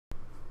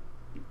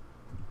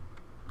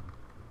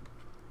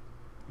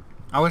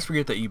I always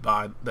forget that you've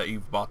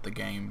bought the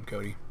game,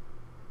 Cody.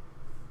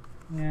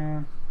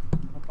 Yeah,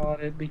 I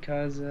bought it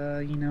because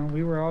you know,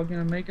 we were all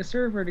gonna make a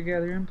server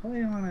together and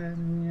play on it,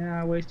 and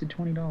yeah, I wasted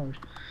 $20.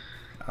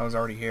 I was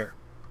already here.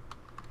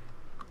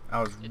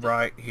 I was It did.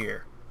 right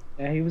here.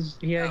 Yeah,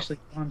 he Oh. actually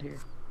spawned here.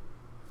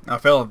 I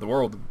fell off the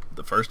world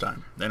the first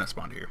time, then I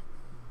spawned here.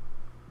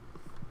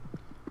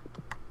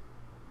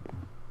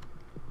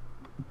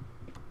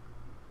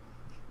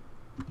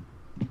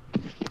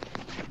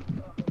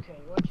 Okay,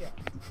 watch out.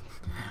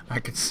 I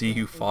could see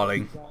you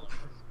falling.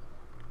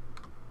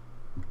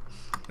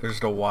 There's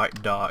just a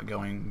white dot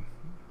going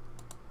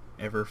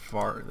ever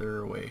farther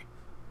away.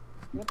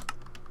 Get up,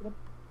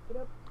 get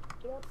up,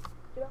 get up,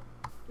 get up,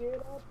 get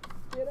up,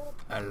 get up,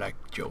 I like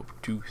your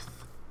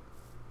tooth.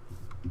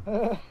 get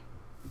up.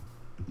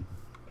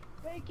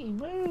 Makey,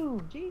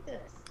 move,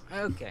 Jesus.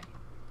 Okay.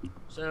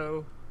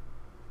 So,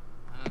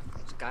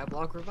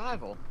 Skyblock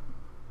Revival.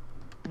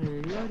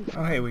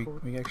 Oh hey, we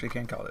actually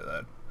can call it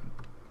that.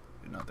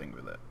 Did not think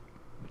with that.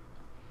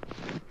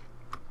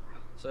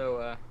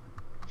 So,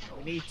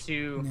 we need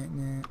to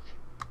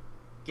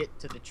get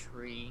to the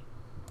tree.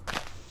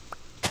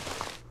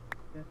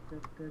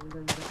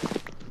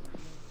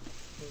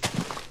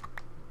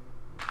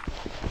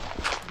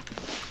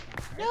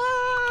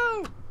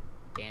 No!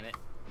 Damn it.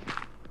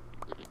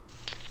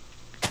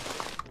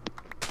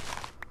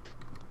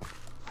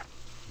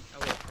 Oh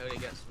look, Cody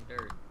got some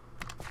dirt.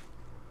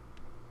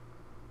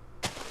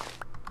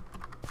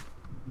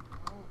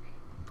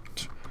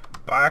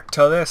 Back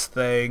to this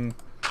thing.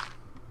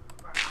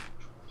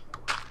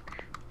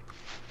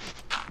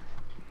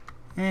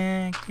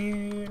 Back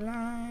to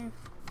life.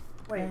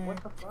 Wait,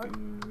 what the fuck? Back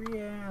to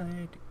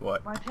reality.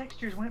 What? My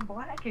textures went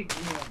black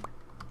again.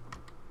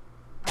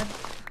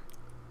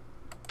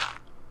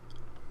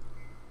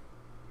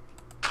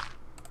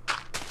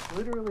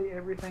 Literally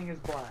everything is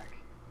black.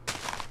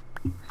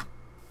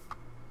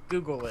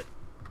 Google it.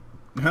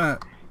 I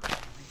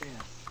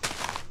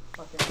guess.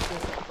 Fucking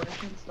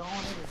fresh install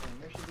and everything.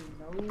 There should be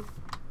no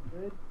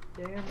good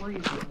damn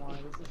reason why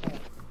this is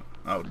happening.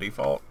 Oh,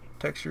 default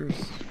textures.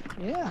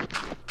 Yeah.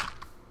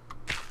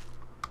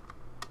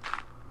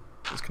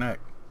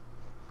 Disconnect.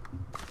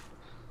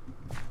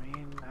 I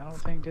mean, I don't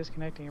think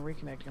disconnecting and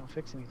reconnecting will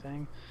fix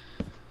anything.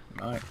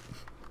 Alright.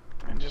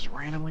 It just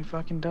randomly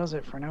fucking does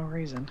it for no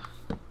reason.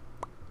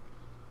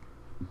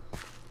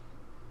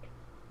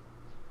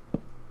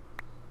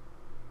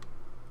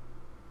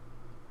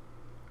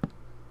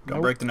 Don't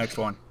Nope. break the next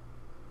one.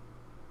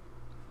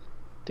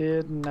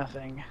 Did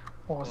nothing.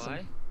 Awesome.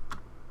 Why?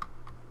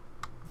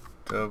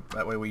 So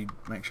that way we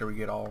make sure we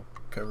get all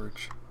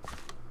coverage.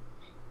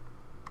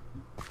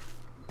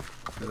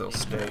 Because it'll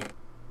stay.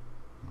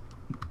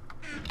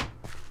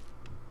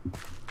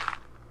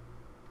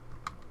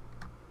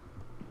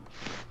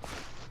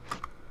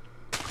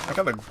 Like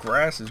how the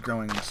grass is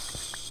growing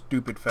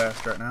stupid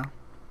fast right now.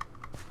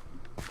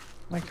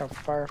 Like how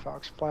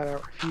Firefox flat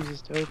out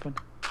refuses to open.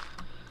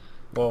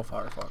 Well,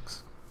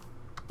 Firefox.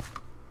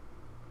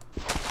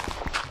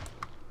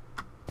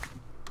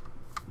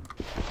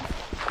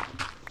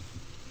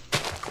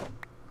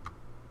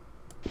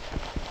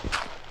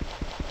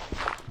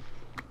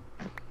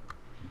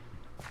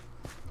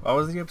 Why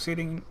was the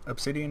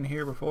obsidian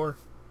here before?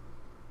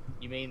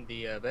 You mean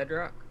the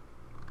bedrock?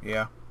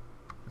 Yeah.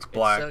 It's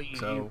black, so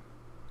so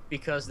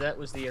because that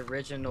was the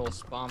original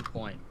spawn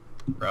point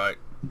right.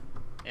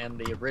 and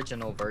the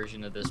original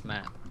version of this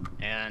map,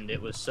 and it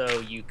was so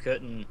you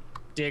couldn't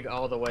dig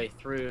all the way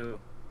through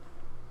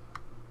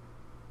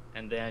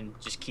and then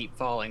just keep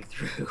falling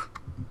through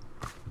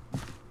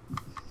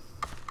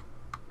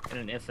in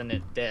an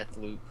infinite death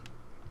loop.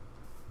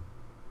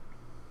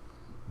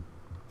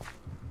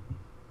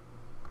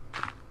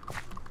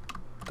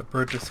 The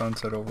bridge of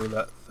sunset over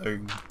that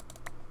thing.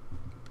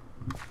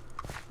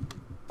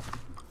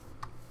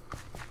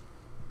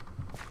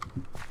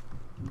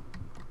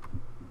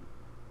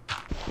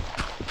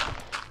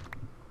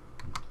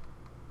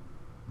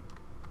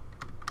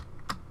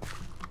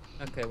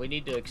 Okay, we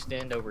need to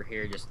extend over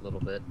here just a little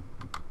bit.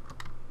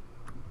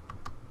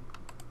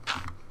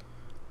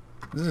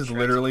 This is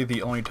literally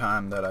the only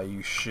time that I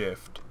use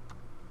shift.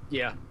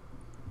 Yeah.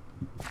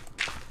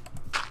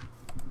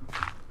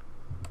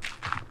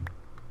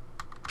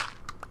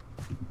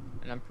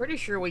 And I'm pretty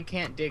sure we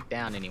can't dig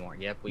down anymore.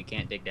 Yep, we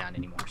can't dig down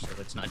anymore, so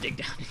let's not dig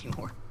down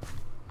anymore.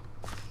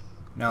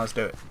 Now let's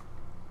do it.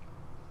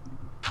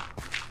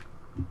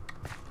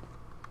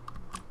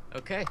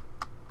 Okay.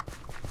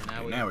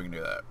 So Now we can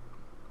do that.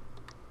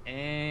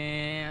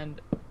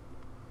 And...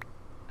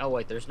 oh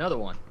wait, there's another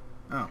one.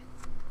 Oh.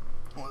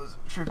 I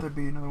wasn't sure if there'd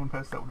be another one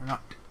past that one or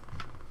not.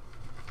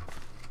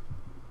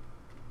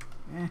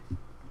 Eh.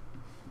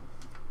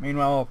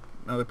 Meanwhile,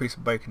 another piece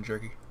of bacon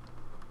jerky.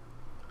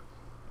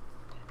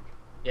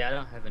 Yeah, I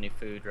don't have any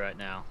food right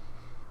now.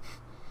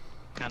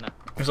 Kinda.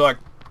 It's like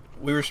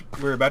we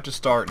were about to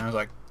start, and I was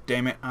like,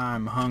 "Damn it,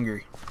 I'm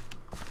hungry."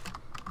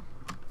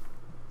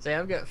 Say,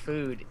 I've got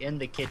food in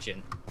the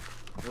kitchen,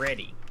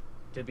 ready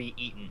to be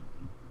eaten.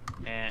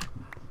 And...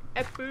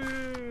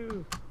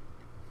 Epoo!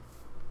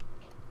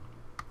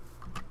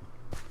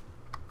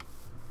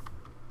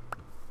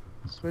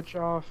 Switch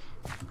off.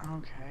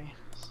 Okay,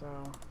 so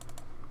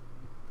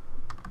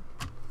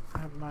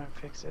that might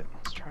fix it.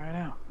 Let's try it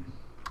out.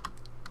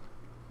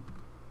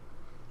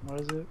 What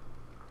is it?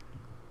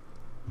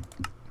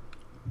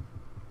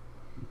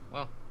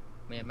 Well,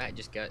 me and Matt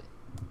just got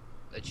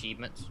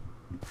achievements.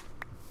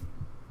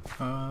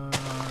 Let's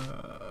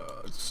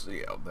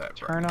see how that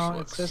Turn on.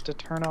 looks. It says to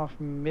turn off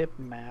MIP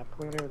map,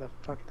 whatever the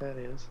fuck that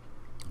is.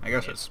 I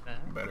guess it's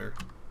better,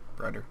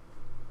 brighter.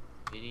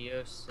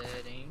 Video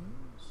settings.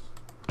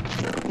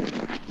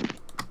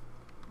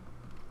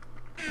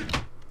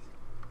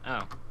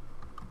 Oh.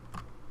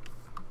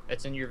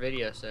 It's in your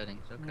video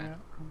settings, okay. Yeah,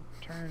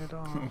 turn it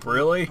off.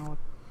 Really? Oh,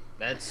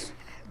 That's...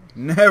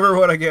 Never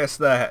would have guessed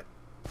that.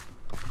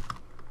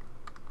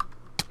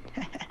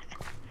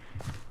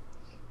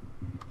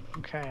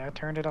 okay, I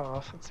turned it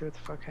off. Let's see what the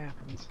fuck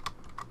happens.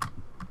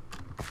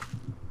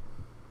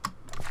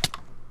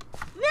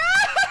 No!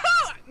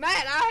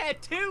 Matt, I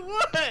had 2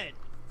 wood!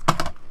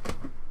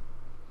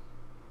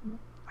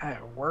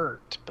 It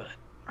worked, but...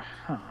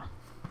 Huh.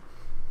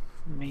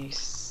 Let me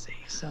see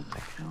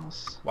something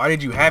else. Why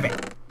did you have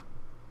it?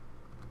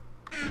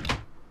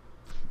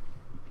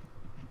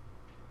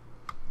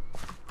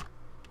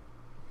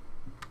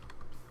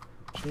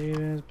 Shave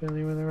his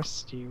belly with a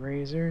rusty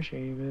razor.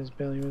 Shave his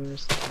belly with a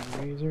rusty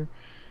razor.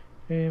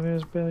 Shave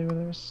his belly with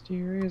a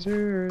rusty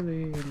razor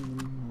early in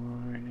the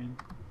morning.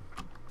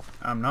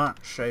 I'm not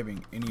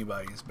shaving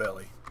anybody's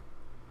belly.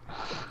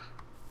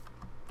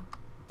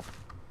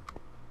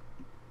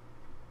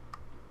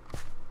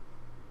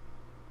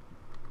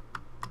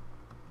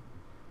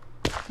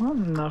 What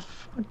in the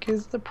fuck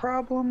is the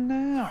problem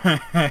now?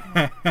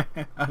 I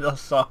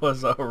just saw it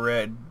was a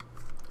red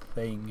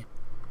thing.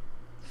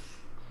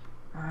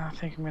 I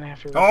think I'm gonna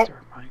have to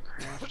restart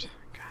Minecraft.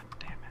 God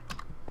damn it.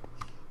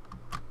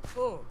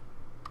 Oh,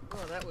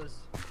 well,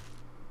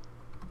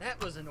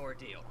 that was an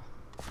ordeal.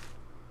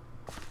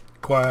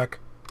 Quack.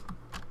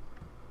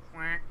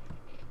 Quack.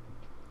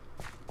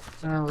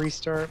 I'm gonna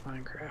restart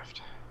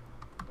Minecraft.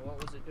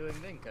 What was it doing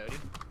then, Cody?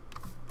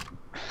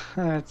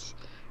 That's,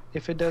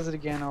 if it does it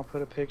again, I'll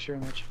put a picture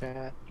in the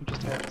chat. You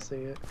just have to see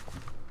it.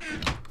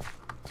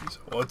 Jeez,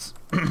 what's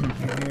in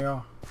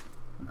here?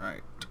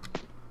 Alright.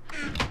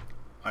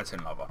 It's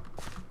in lava.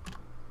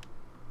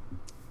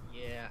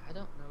 Yeah, I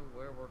don't know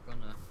where we're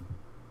gonna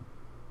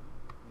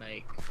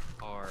make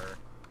our...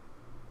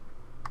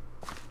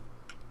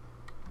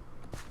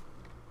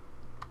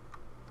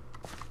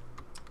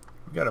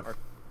 We got a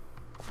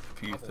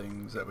few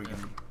things that we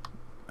can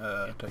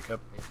take up.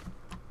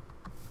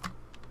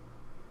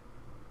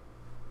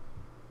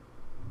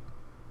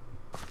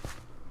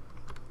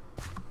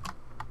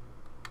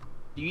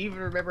 Do you even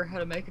remember how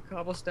to make a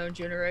cobblestone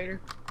generator?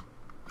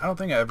 I don't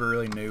think I ever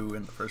really knew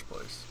in the first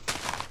place.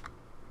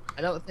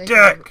 I don't think...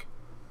 Dick!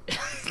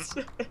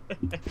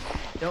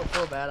 Don't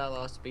feel bad, I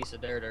lost a piece of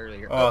dirt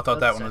earlier. Oh, I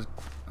thought that one was...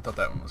 I thought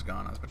that one was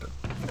gone. I was about to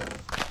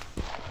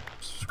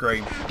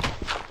scream.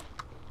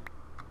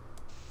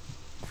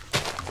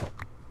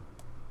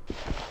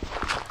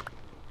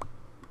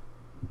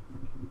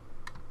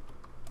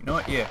 You know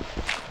what? Yeah.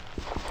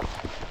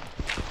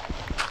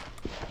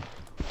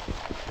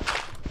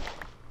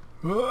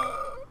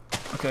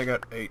 Okay, I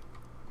got 8.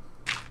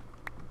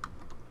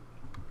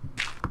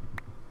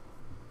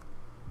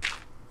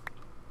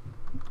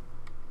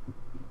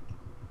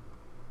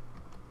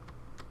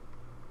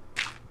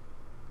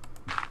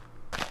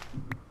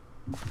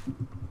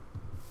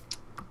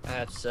 I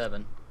have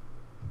 7.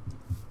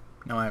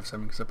 No, I have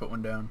 7 because I put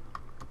one down.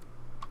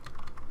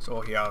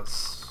 So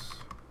here's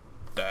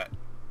that.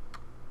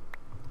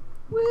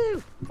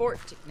 Woo!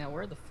 14. Now,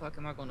 where the fuck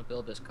am I going to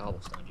build this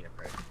cobblestone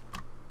generator?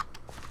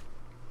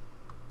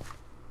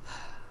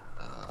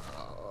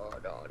 Oh,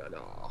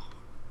 no.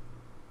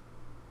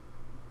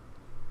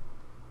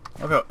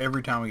 Look how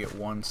every time we get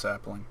one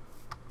sapling.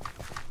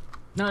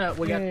 No,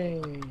 we got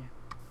Yay.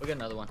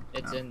 another one.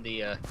 It's in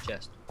the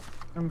chest.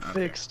 I'm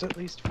fixed, at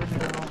least for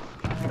now.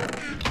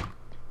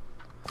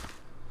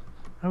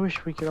 I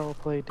wish we could all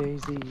play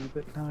DayZ,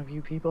 but none of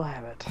you people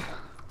have it.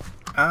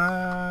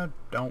 I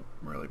don't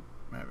really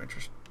have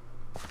interest.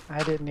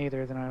 I didn't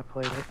either, then I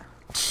played it.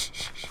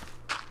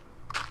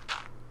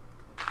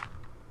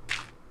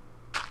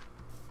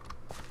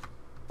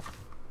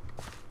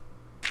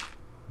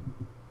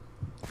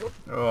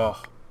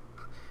 Oh.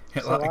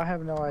 So I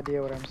have no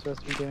idea what I'm supposed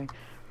to be doing.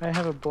 I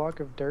have a block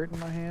of dirt in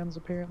my hands,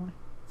 apparently.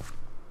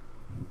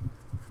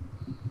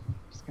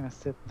 Just gonna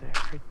sit there,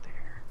 right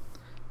there.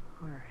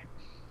 Alright.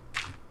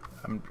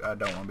 I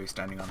don't want to be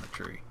standing on the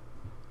tree.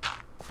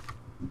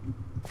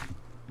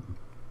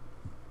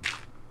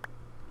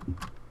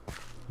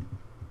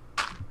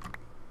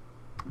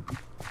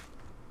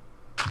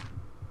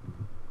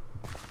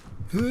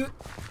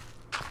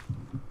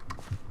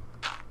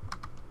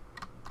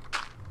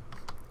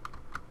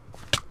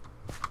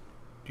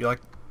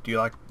 Do you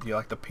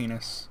like the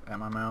penis at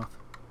my mouth?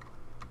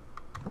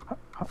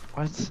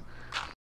 What?